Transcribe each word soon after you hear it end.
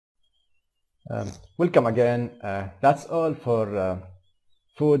Welcome again. That's all for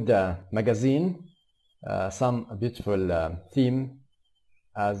food magazine. Some beautiful theme,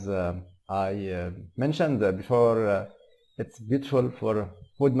 as I mentioned before. It's beautiful for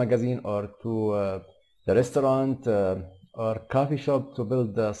food magazine or to the restaurant or coffee shop to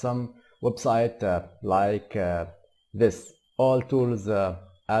build some website like this. All tools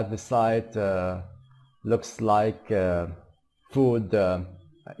at the site looks like food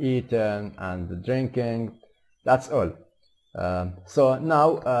eaten and drinking. That's all. So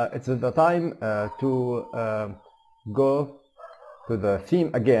now it's the time to go to the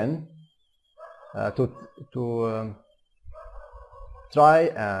theme again to try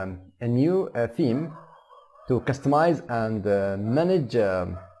a new theme to customize and manage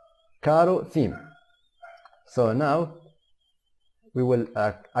Karo theme. So now we will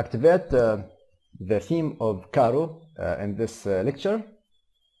activate the theme of Karo in this lecture,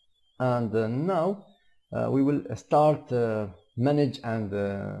 and now we will start manage and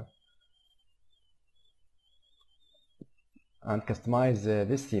customize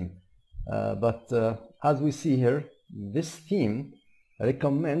this theme. But as we see here, this theme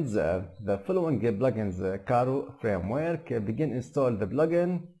recommends the following plugins: Karo framework. Begin install the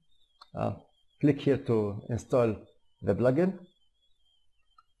plugin. Click here to install the plugin.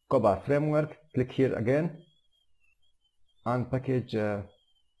 Koba framework. Click here again. And package.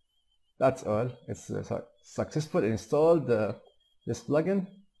 That's all. It's successful installed this plugin.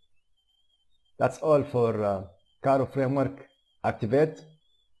 That's all for Karo framework activate.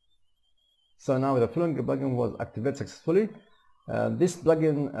 So now the following plugin was activated successfully. This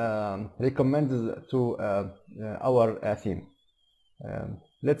plugin recommends to our theme.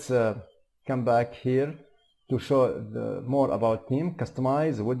 Let's come back here to show more about theme.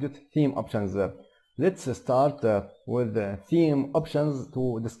 Customize widget theme options. Let's start with the theme options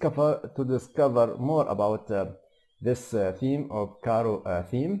to discover more about this theme of Karo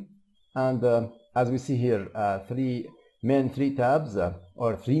theme. And as we see here, three main tabs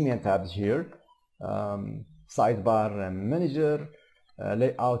here: sidebar manager,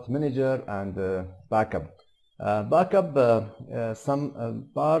 layout manager, and backup. Some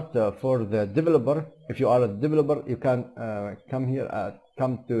part for the developer. If you are a developer, you can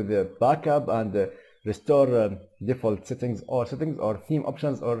come to the backup and restore default settings or theme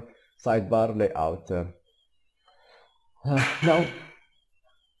options or sidebar layout.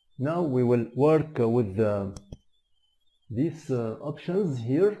 Now we will work with these options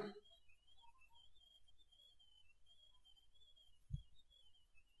here.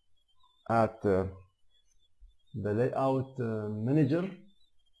 At the layout manager,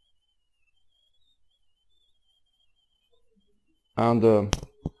 and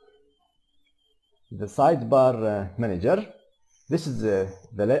the sidebar manager. This is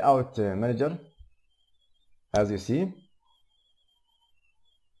the layout manager. As you see,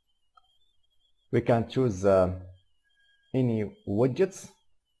 we can choose any widgets.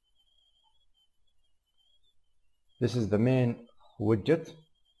 This is the main widget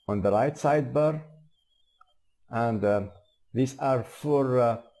on the right sidebar, and these are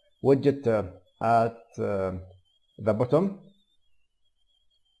four widgets at the bottom.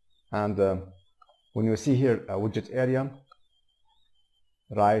 And when you see here a widget area,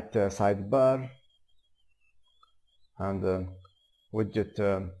 right sidebar, and widget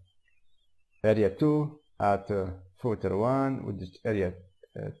area 2 at footer 1, widget area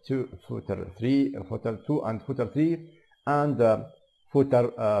 2, footer 3, footer 2 and footer 3, and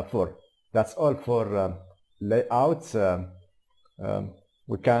footer 4. That's all for layouts.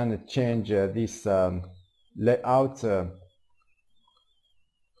 We can change these layouts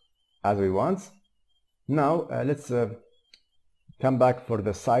as we want. Now let's come back for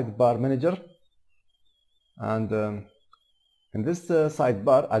the sidebar manager, and in this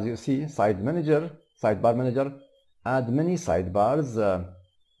sidebar, as you see, sidebar manager, add many sidebars,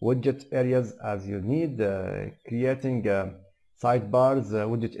 widget areas as you need. Creating sidebars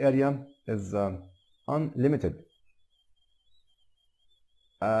widget area is unlimited.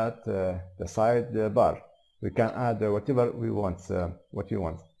 At the sidebar, we can add whatever we want.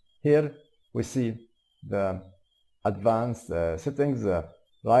 Here we see the advanced settings.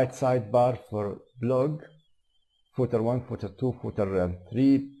 Right sidebar for blog, footer 1, footer 2, footer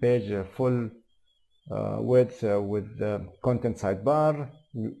 3, page full width with the content sidebar.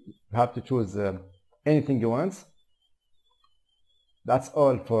 You have to choose anything you want. That's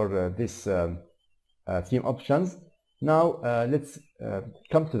all for this theme options. Now let's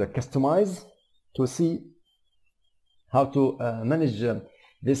come to the customize to see how to manage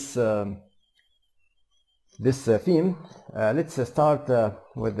this this theme. Let's start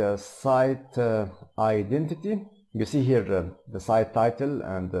with the site identity. You see here the site title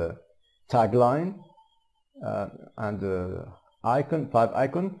and tagline and icon, 5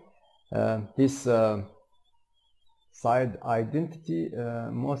 icon. This site identity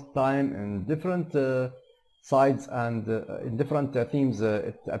most time in different sites and in different themes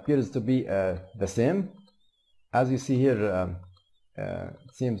it appears to be the same. As you see here,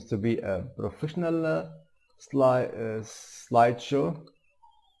 it seems to be a professional slideshow.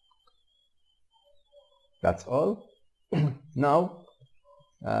 That's all. Now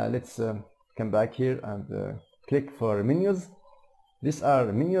let's come back here and click for menus. These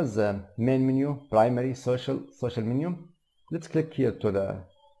are menus: main menu, primary, social menu. Let's click here to the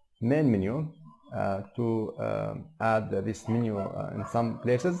main menu to add this menu in some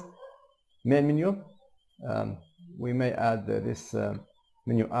places. Main menu, we may add this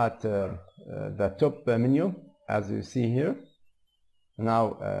menu at the top menu, as you see here.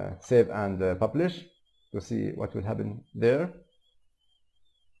 Now save and publish to see what will happen there,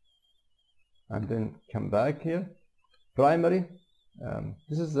 and then come back here. Primary,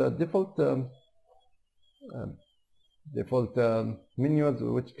 this is a default menu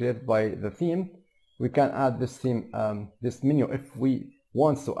which created by the theme. We can add this theme, this menu, if we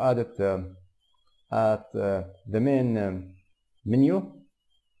want to add it at the main menu,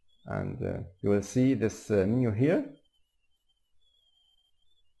 and you will see this menu here.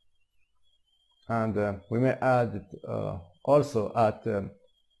 And we may add it also at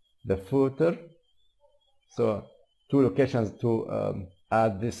the footer. So 2 locations to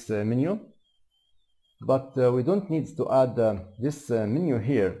add this menu, but we don't need to add this menu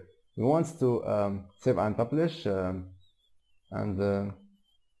here. We want to save and publish and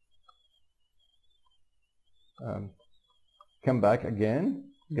come back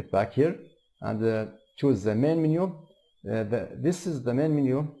again, get back here and choose the main menu. This is the main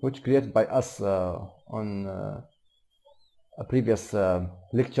menu which created by us on previous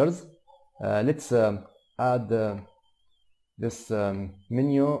lectures. Let's add this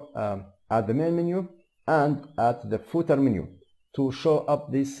menu at the main menu and at the footer menu to show up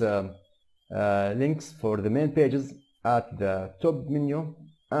these links for the main pages at the top menu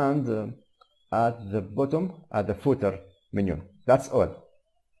and at the bottom at the footer menu. That's all.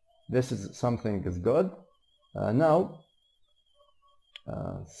 This is something is good. Now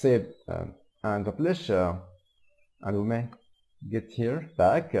save and publish, and we may get here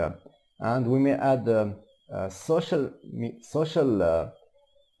back and we may add social. We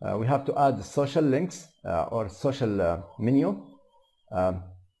have to add social links or social menu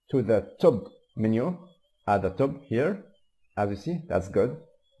to the top menu at the top here. As you see, that's good.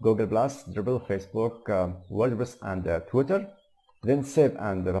 Google+, Dribble, Facebook, Wordpress, and Twitter. Then save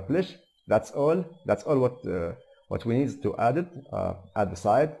and publish. That's all. That's all what we need to add it at the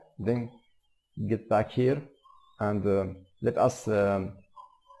side. Then get back here and let us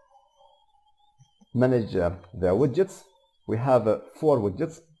manage the widgets. We have 4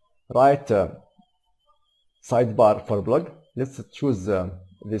 widgets. Right sidebar for blog. Let's choose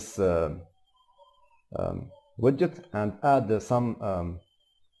this widget and add some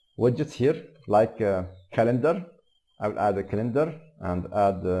widgets here, like calendar. I will add a calendar and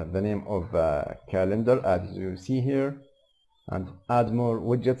add the name of calendar as you see here, and add more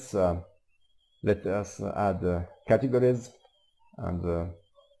widgets. Let us add categories and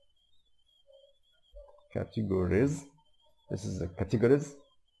categories. This is the categories,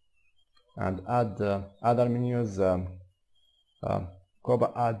 and add other menus.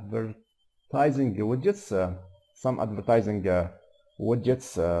 Cover advertising widgets. Some advertising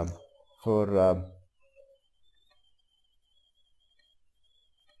widgets for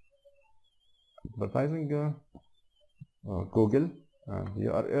advertising Google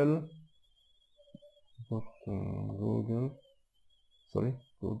URL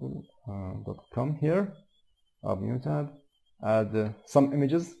google.com here. New tab. Add some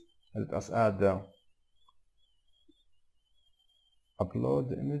images. Let us add upload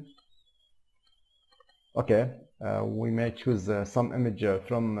the image. Okay, we may choose some image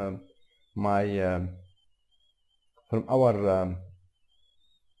from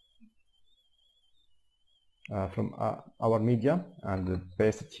our media and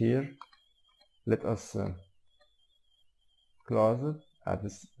paste it here. Let us close it. Add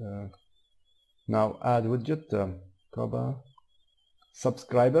this. Now add widget.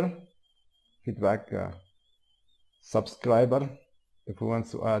 Subscriber. Feedback. Subscriber. If we want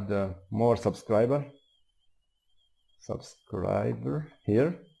to add more subscriber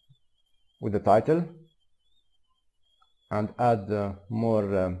here with the title, and add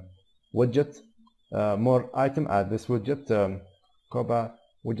more widget more item, add this widget, Koba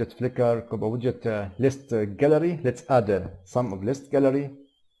widget flicker, Koba widget list gallery. Let's add some of list gallery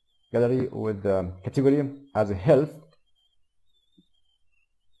with category as a health.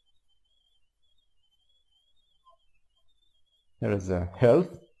 Here is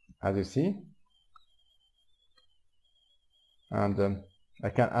health, as you see, and I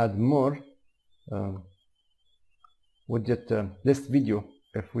can add more widget list video.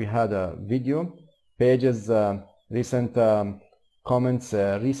 If we had a video, pages, recent comments,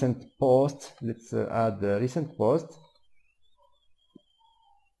 recent posts. Let's add recent post,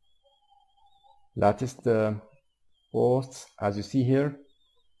 latest posts. As you see here,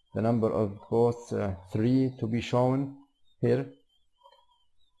 the number of posts 3 to be shown here,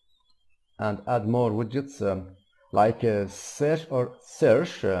 and add more widgets like search or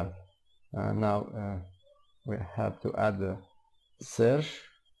search. Now we have to add search,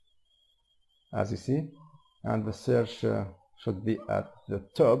 as you see, and the search should be at the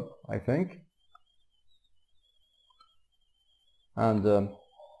top, I think. And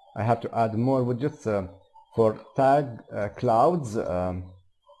I have to add more widgets for tag clouds,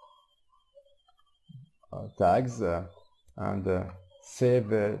 tags, and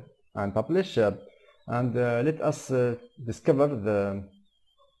save and publish, and let us discover the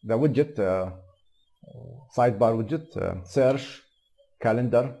widget, sidebar widget, search,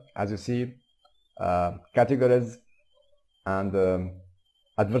 calendar, as you see, categories, and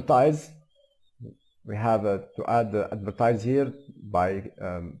advertise. We have to add advertise here by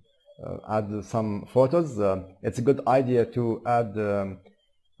add some photos. It's a good idea to add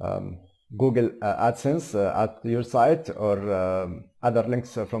Google AdSense at your site, or other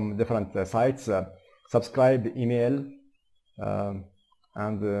links from different sites, subscribe, email,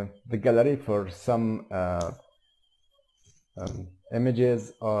 and the gallery for some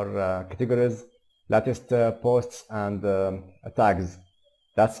images or categories, latest posts, and tags.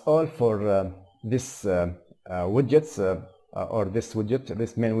 That's all for this widgets, or this widget,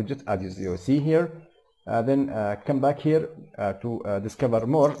 this main widget, as you see here. Then come back here to discover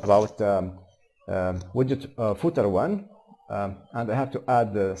more about widget footer 1, and I have to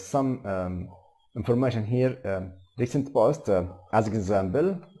add some information here, recent post, as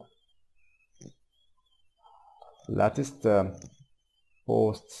example, latest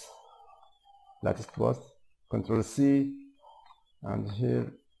posts, Control C, and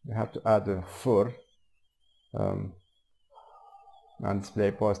here we have to add 4, and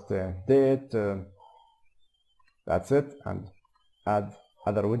display post date. That's it, and add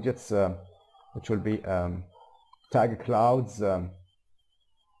other widgets, which will be tag clouds.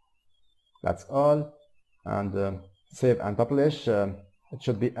 That's all, and save and publish. It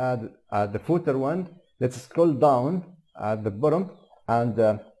should be added at the footer 1. Let's scroll down at the bottom, and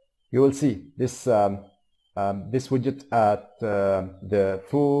you will see this this widget at the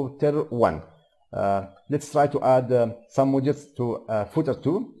footer 1. Let's try to add some widgets to footer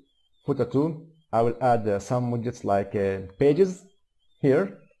 2. Footer 2. I will add some widgets like pages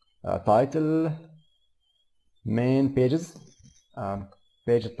here, title, main pages,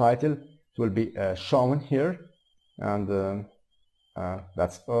 page title. It will be shown here, and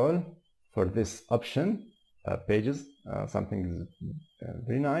that's all for this option, pages. Something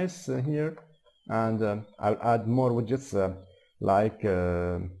very nice here, and I'll add more widgets like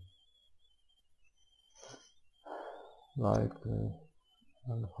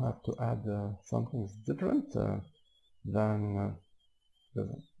I'll have to add something different than the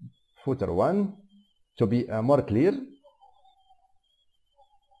footer 1 to be more clear.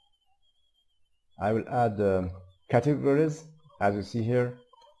 I will add categories, as you see here,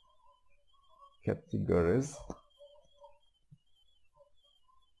 categories,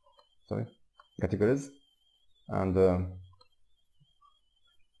 and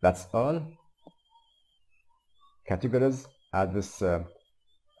that's all. Categories, add this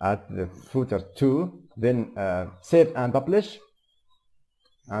at the footer 2, then save and publish,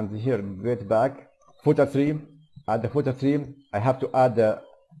 and here get back footer 3. At the footer 3, I have to add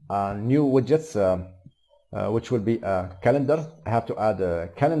new widgets, which will be calendar. I have to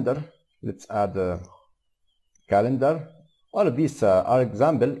add calendar. Let's add calendar. All of these are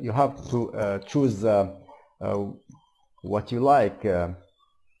example. You have to choose what you like,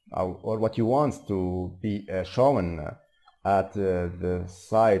 or what you want to be shown at the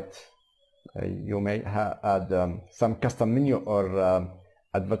site. You may add some custom menu or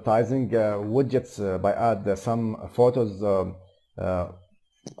advertising widgets by add some photos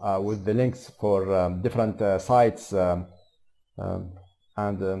with the links for different sites, and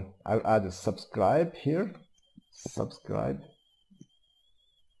I'll add a subscribe here.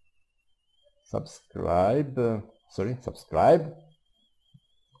 subscribe.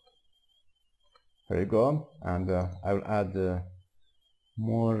 There you go. And I will add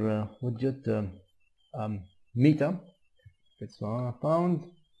more widget meta. It's found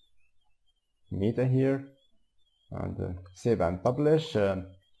meta here, and save and publish.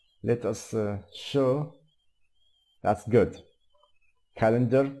 Let us show. That's good.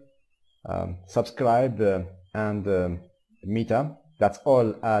 Calendar, subscribe, and meta. That's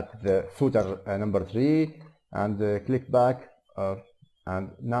all at the footer number 3, and click back,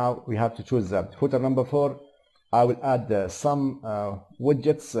 and now we have to choose footer number 4. I will add some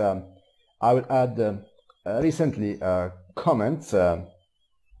widgets. I will add recently comments.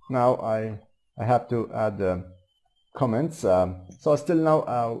 Now I have to add comments. So still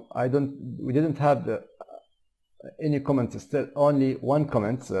now we didn't have any comments. Still only one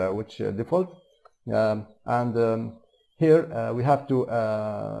comment, which default, and here we have to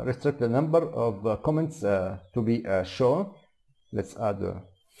restrict the number of comments to be shown. Let's add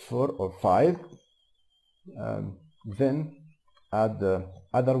 4 or 5. Then add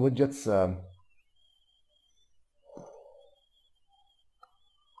other widgets.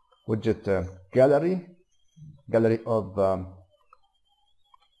 Widget gallery of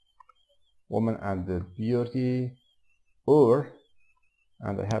woman and beauty,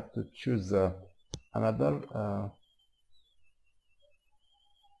 and I have to choose another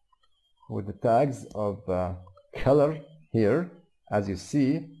with the tags of color here, as you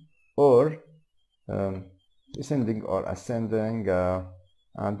see, or descending or ascending,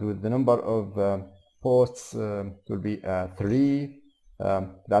 and with the number of posts will be 3.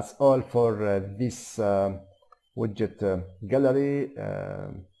 That's all for this widget gallery,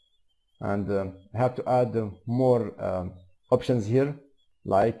 and I have to add more options here,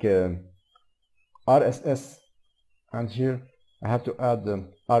 like RSS, and here I have to add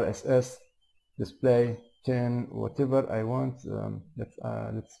RSS display 10, whatever I want. Let's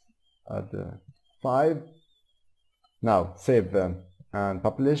add 5. Now save and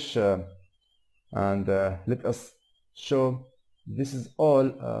publish, and let us show. This is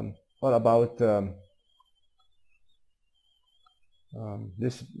all about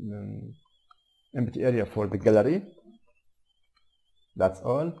this empty area for the gallery. That's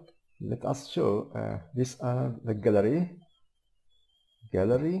all. Let us show these are the gallery.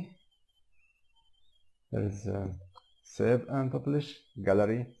 There is save and publish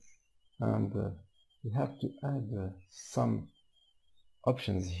gallery, and we have to add some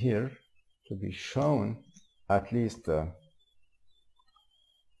options here to be shown, at least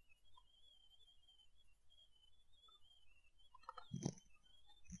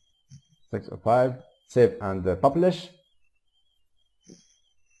 6 or 5. Save and publish.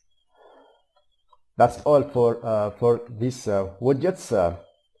 That's all for these widgets.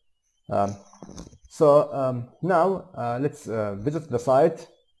 So now let's visit the site.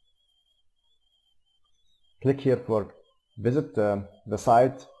 Click here for visit the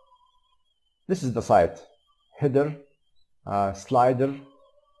site. This is the site. Header, slider,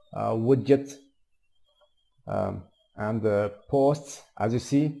 widget, and posts, as you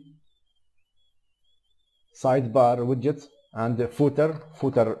see. Sidebar widget, and footer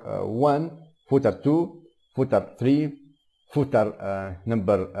 1, footer 2, footer 3, footer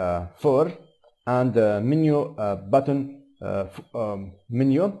number 4, and menu button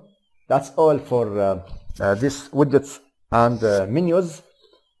menu. That's all for these widgets and menus.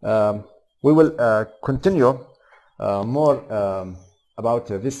 We will continue more about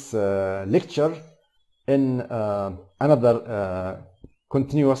this lecture in another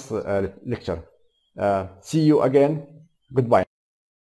continuous lecture. See you again. Goodbye.